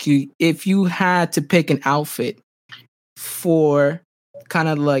to ask you, if you had to pick an outfit for kind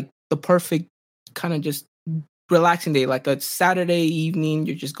of like the perfect kind of just relaxing day, like a Saturday evening,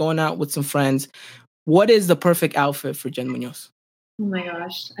 you're just going out with some friends, what is the perfect outfit for Jen Muñoz? Oh my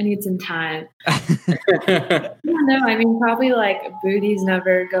gosh, I need some time. I don't know. I mean, probably like booties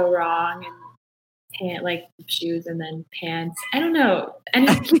never go wrong, and like shoes and then pants. I don't know.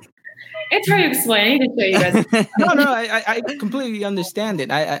 It's hard to explain. I need to show you guys. No, I completely understand it.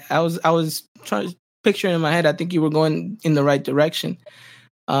 I was trying to picture in my head. I think you were going in the right direction.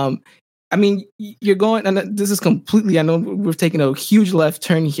 I mean, you're going, and this is completely, I know we're taking a huge left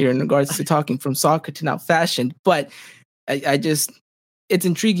turn here in regards to talking from soccer to now fashion, but I just, it's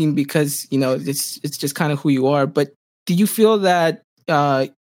intriguing because, it's just kind of who you are. But do you feel that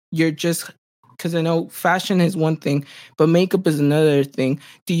you're just, because I know fashion is one thing, but makeup is another thing.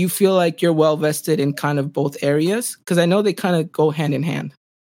 Do you feel like you're well vested in kind of both areas? Because I know they kind of go hand in hand.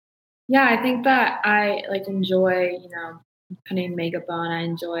 Yeah, I think that I like enjoy, putting makeup on. I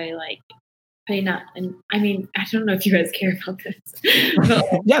enjoy like putting on, and I mean, I don't know if you guys care about this.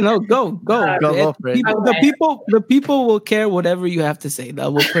 Yeah, no, go for it. The people will care whatever you have to say.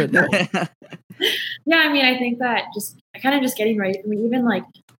 That will put it that way. Yeah, I mean, I think that just kind of just getting ready for me, even like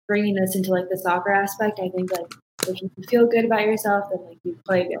bringing this into like the soccer aspect. I think like if you feel good about yourself, then like you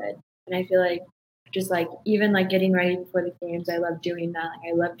play good, and I feel like just like even like getting ready before the games, I love doing that.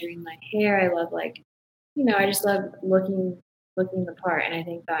 Like I love doing my hair. I love like I just love looking the part, and I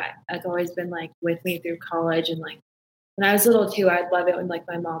think that that's always been like with me through college, and like when I was little too, I'd love it when like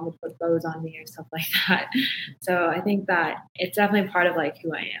my mom would put bows on me or stuff like that. So I think that it's definitely part of like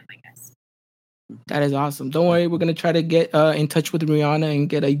who I am, I guess. That is awesome. Don't worry, we're gonna try to get in touch with Rihanna and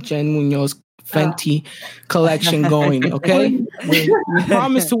get a Jen Muñoz Fenty collection going. Okay, we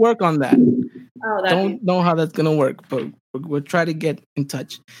promise to work on that. Oh, don't know how that's gonna work, but we'll try to get in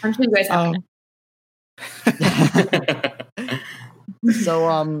touch. I'm sure you guys have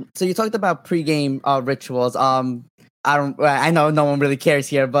So you talked about pregame rituals. I know no one really cares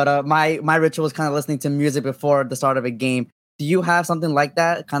here, but my ritual is kind of listening to music before the start of a game. Do you have something like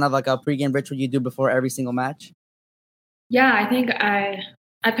that, kind of like a pregame ritual you do before every single match? Yeah, I think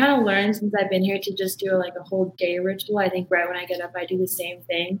I've kind of learned since I've been here to just do like a whole day ritual. I think right when I get up, I do the same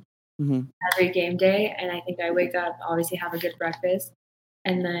thing every game day, and I think I wake up, obviously have a good breakfast,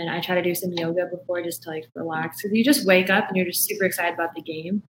 and then I try to do some yoga before just to like relax. Because you just wake up and you're just super excited about the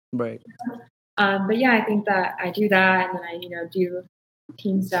game. Right. But yeah, I think that I do that, and then I do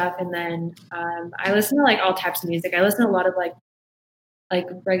team stuff, and then I listen to like all types of music. I listen to a lot of like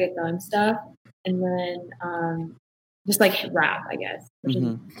reggaeton stuff, and then just like rap, I guess. Which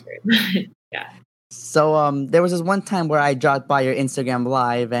is yeah. So there was this one time where I dropped by your Instagram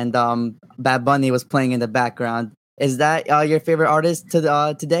live, and Bad Bunny was playing in the background. Is that your favorite artist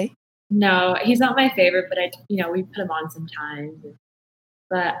today? No, he's not my favorite, but we put him on sometimes.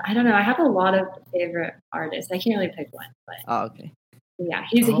 But I don't know. I have a lot of favorite artists. I can't really pick one. But okay. yeah,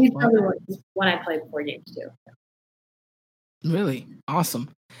 he's probably one I play before games too. Really awesome.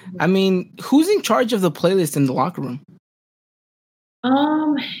 I mean, who's in charge of the playlist in the locker room?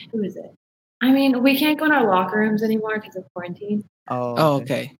 Who is it? I mean, we can't go in our locker rooms anymore because of quarantine. Oh,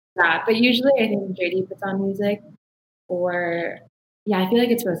 okay. Yeah, but usually I think JD puts on music, or I feel like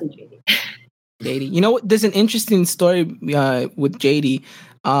it's mostly JD. JD. You know what? There's an interesting story with JD.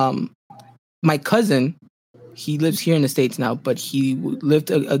 My cousin, he lives here in the States now, but he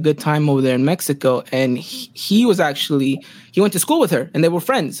lived a good time over there in Mexico, and he went to school with her, and they were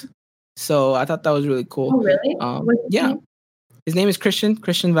friends. So I thought that was really cool. Oh, really? Yeah. His name is Christian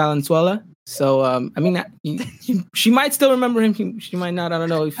Valenzuela. So, I mean, she might still remember him. She might not. I don't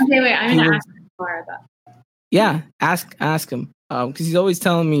know. Okay, wait. I'm going to ask him more about that. Yeah, ask him. Because he's always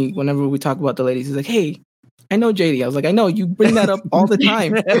telling me whenever we talk about the ladies, he's like, hey, I know JD. I was like, I know. You bring that up all the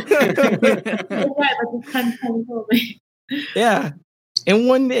time. Yeah, in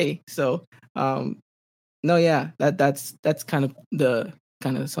one day. So, no, yeah, that's kind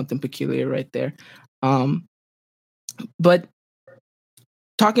of something peculiar right there. But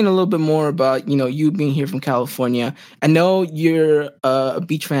talking a little bit more about, you being here from California, I know you're a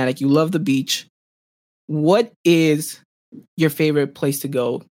beach fanatic. You love the beach. What is your favorite place to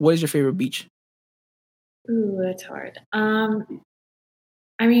go? What is your favorite beach? Ooh, that's hard. I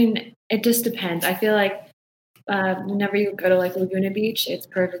mean, it just depends. I feel like whenever you go to like Laguna Beach, it's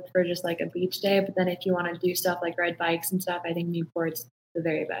perfect for just like a beach day. But then if you want to do stuff like ride bikes and stuff, I think Newport's the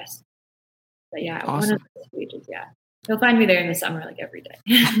very best. But yeah, awesome. One of those beaches, yeah. You'll find me there in the summer, like every day.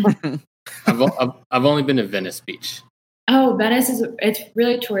 I've only been to Venice Beach. Oh, Venice it's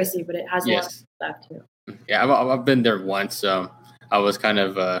really touristy, but it has a lot of stuff too. Yeah, I've been there once. I was kind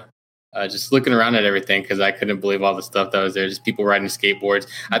of just looking around at everything because I couldn't believe all the stuff that was there. Just people riding skateboards.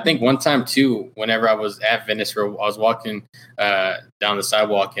 I think one time too, whenever I was at Venice, I was walking down the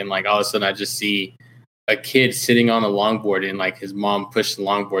sidewalk, and like all of a sudden I just see a kid sitting on a longboard, and like his mom pushed the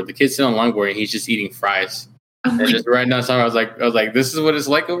longboard. The kid's sitting on the longboard, and he's just eating fries. And just right now, I was like, this is what it's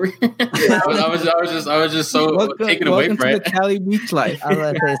like over here. I was just so taken away from it. The Cali beach life.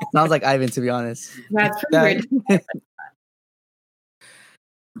 It sounds like Ivan, to be honest. That's pretty weird.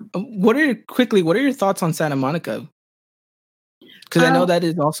 What are your thoughts on Santa Monica? Because I know that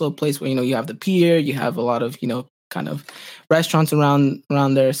is also a place where you have the pier, you have a lot of kind of restaurants around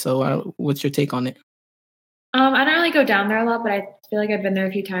there. So, what's your take on it? I don't really go down there a lot, but I feel like I've been there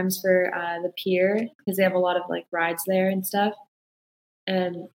a few times for the pier because they have a lot of like rides there and stuff.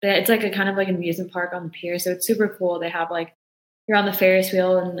 And it's like a kind of like an amusement park on the pier, so it's super cool. They have like you're on the Ferris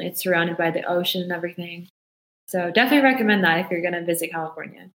wheel and it's surrounded by the ocean and everything. So definitely recommend that if you're going to visit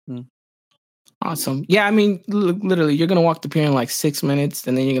California. Awesome. Yeah, I mean, literally, you're going to walk the pier in like 6 minutes,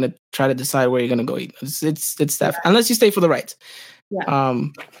 and then you're going to try to decide where you're going to go eat. It's that, unless you stay for the rides. Yeah.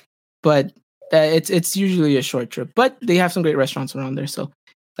 But it's usually a short trip. But they have some great restaurants around there. So,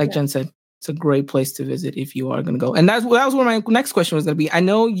 like Jen said, it's a great place to visit if you are going to go. And that was where my next question was going to be. I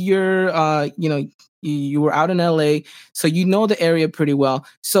know you're, you were out in LA, so you know the area pretty well.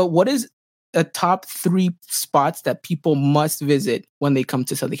 So, what is a top 3 spots that people must visit when they come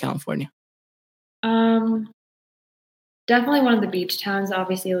to Southern California? Definitely one of the beach towns,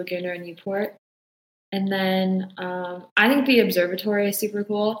 obviously Laguna and Newport. And then I think the observatory is super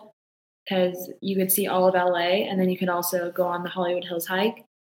cool because you could see all of LA, and then you can also go on the Hollywood Hills hike.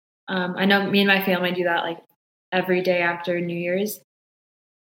 I know me and my family do that like every day after New Year's.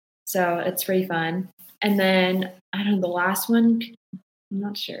 So it's pretty fun. And then, I don't know, the last one, I'm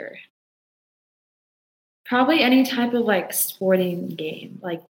not sure. Probably any type of like sporting game,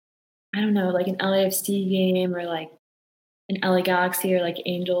 like I don't know, like an LAFC game or like an LA Galaxy or like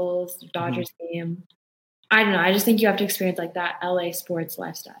Angels, Dodgers game. I don't know. I just think you have to experience like that LA sports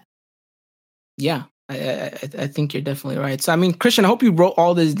lifestyle. Yeah, I think you're definitely right. So I mean, Christian, I hope you wrote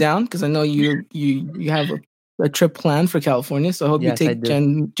all this down because I know you have a trip planned for California. So I hope you take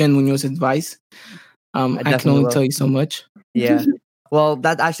Jen Muñoz's advice. I can only tell you so much. Yeah. Well,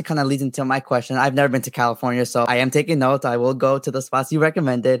 that actually kind of leads into my question. I've never been to California, so I am taking notes. I will go to the spots you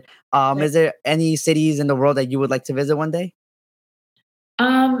recommended. Is there any cities in the world that you would like to visit one day?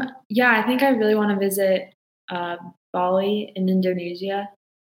 Yeah, I think I really want to visit Bali in Indonesia.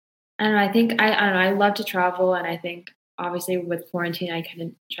 And I think I don't know, I love to travel, and I think obviously with quarantine I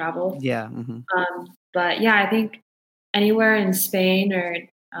couldn't travel. Yeah. But yeah, I think anywhere in Spain or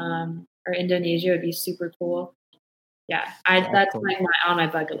Indonesia would be super cool. Yeah, that's cool. Like on my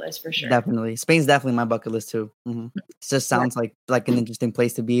bucket list for sure. Definitely, Spain's definitely my bucket list too. It just sounds like an interesting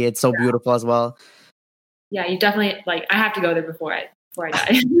place to be. It's so beautiful as well. Yeah, you definitely I have to go there before I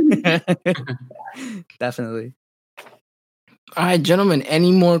die. Definitely. All right, gentlemen.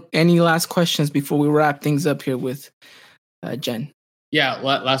 Any last questions before we wrap things up here with Jen. Yeah,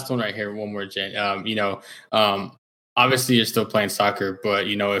 last one right here. One more, Jen. Obviously you're still playing soccer, but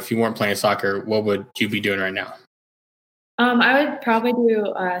if you weren't playing soccer, what would you be doing right now? I would probably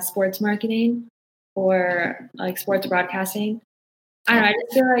do sports marketing or like sports broadcasting. I don't know. I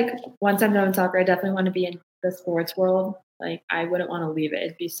just feel like once I'm done with soccer, I definitely want to be in the sports world. Like I wouldn't want to leave it.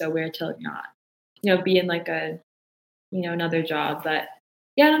 It'd be so weird to not, be in like a, another job. But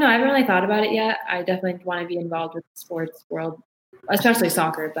yeah, I don't know. I haven't really thought about it yet. I definitely want to be involved with the sports world, especially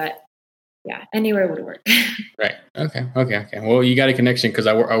soccer. But yeah, anywhere would work. Right. Okay. Well, you got a connection because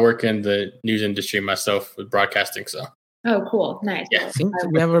I work in the news industry myself with broadcasting. So. Oh, cool. Nice. Yeah.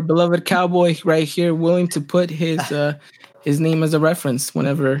 We have our beloved cowboy right here willing to put his name as a reference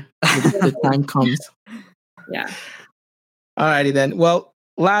whenever the time comes. Yeah. Alrighty then. Well,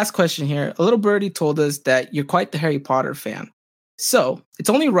 last question here. A little birdie told us that you're quite the Harry Potter fan. So it's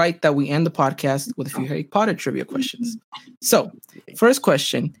only right that we end the podcast with a few Harry Potter trivia questions. So first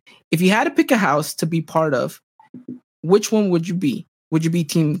question, if you had to pick a house to be part of, which one would you be? Would you be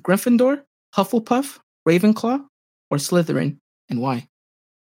Team Gryffindor, Hufflepuff, Ravenclaw, or Slytherin, and why?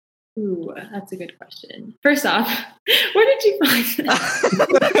 Ooh, that's a good question. First off, where did you find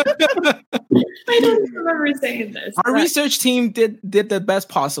that? I don't remember saying this. Our research team did the best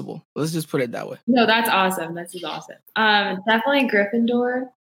possible. Let's just put it that way. No, that's awesome. This is awesome. Definitely Gryffindor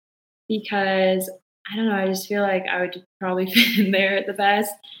because I don't know. I just feel like I would probably fit in there the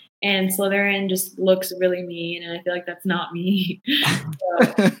best. And Slytherin just looks really mean, and I feel like that's not me.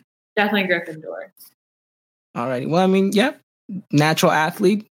 So definitely Gryffindor. All righty. Well, I mean, yeah, natural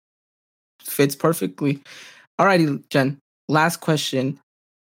athlete fits perfectly. All righty, Jen. Last question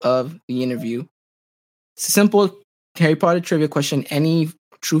of the interview. It's a simple Harry Potter trivia question. Any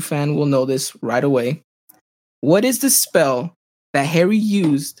true fan will know this right away. What is the spell that Harry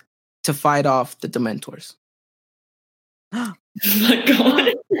used to fight off the Dementors? Oh my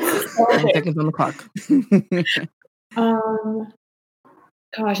God. 10 seconds on the clock.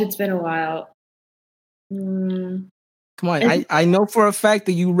 Gosh, it's been a while. Come on, I know for a fact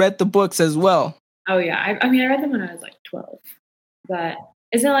that you read the books as well. Oh yeah, I mean I read them when I was like 12, but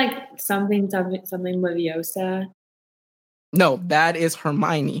isn't it like something Leviosa? No, that is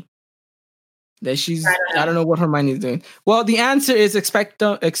Hermione. That she's I don't know what Hermione's doing. Well, the answer is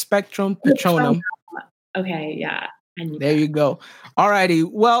Expectrum Patronum. Okay, yeah. There you go. All righty.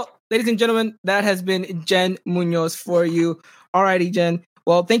 Well, ladies and gentlemen, that has been Jen Muñoz for you. All righty, Jen.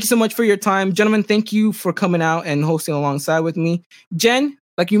 Well, thank you so much for your time. Gentlemen, thank you for coming out and hosting alongside with me. Jen,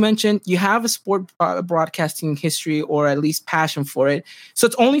 like you mentioned, you have a sport broadcasting history or at least passion for it. So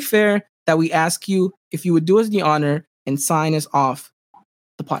it's only fair that we ask you if you would do us the honor and sign us off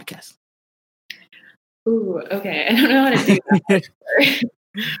the podcast. Ooh, okay. I don't know how to do that.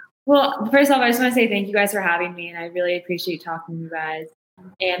 Well, first off, I just want to say thank you guys for having me, and I really appreciate talking to you guys.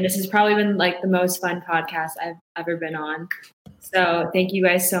 And this has probably been like the most fun podcast I've ever been on. So thank you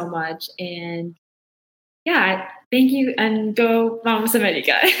guys so much. And yeah, thank you. And go Vamos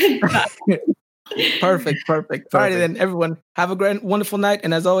America. Perfect. All right, then, everyone, have a great, wonderful night.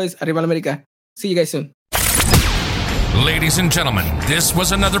 And as always, Arriba America. See you guys soon. Ladies and gentlemen, this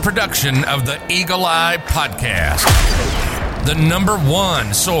was another production of the Eagle Eye Podcast, the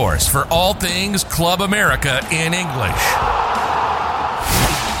 #1 source for all things Club America in English.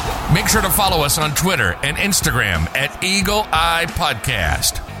 Make sure to follow us on Twitter and Instagram at Eagle Eye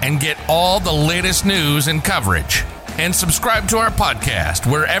Podcast and get all the latest news and coverage. And subscribe to our podcast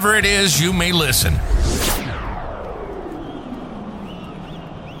wherever it is you may listen.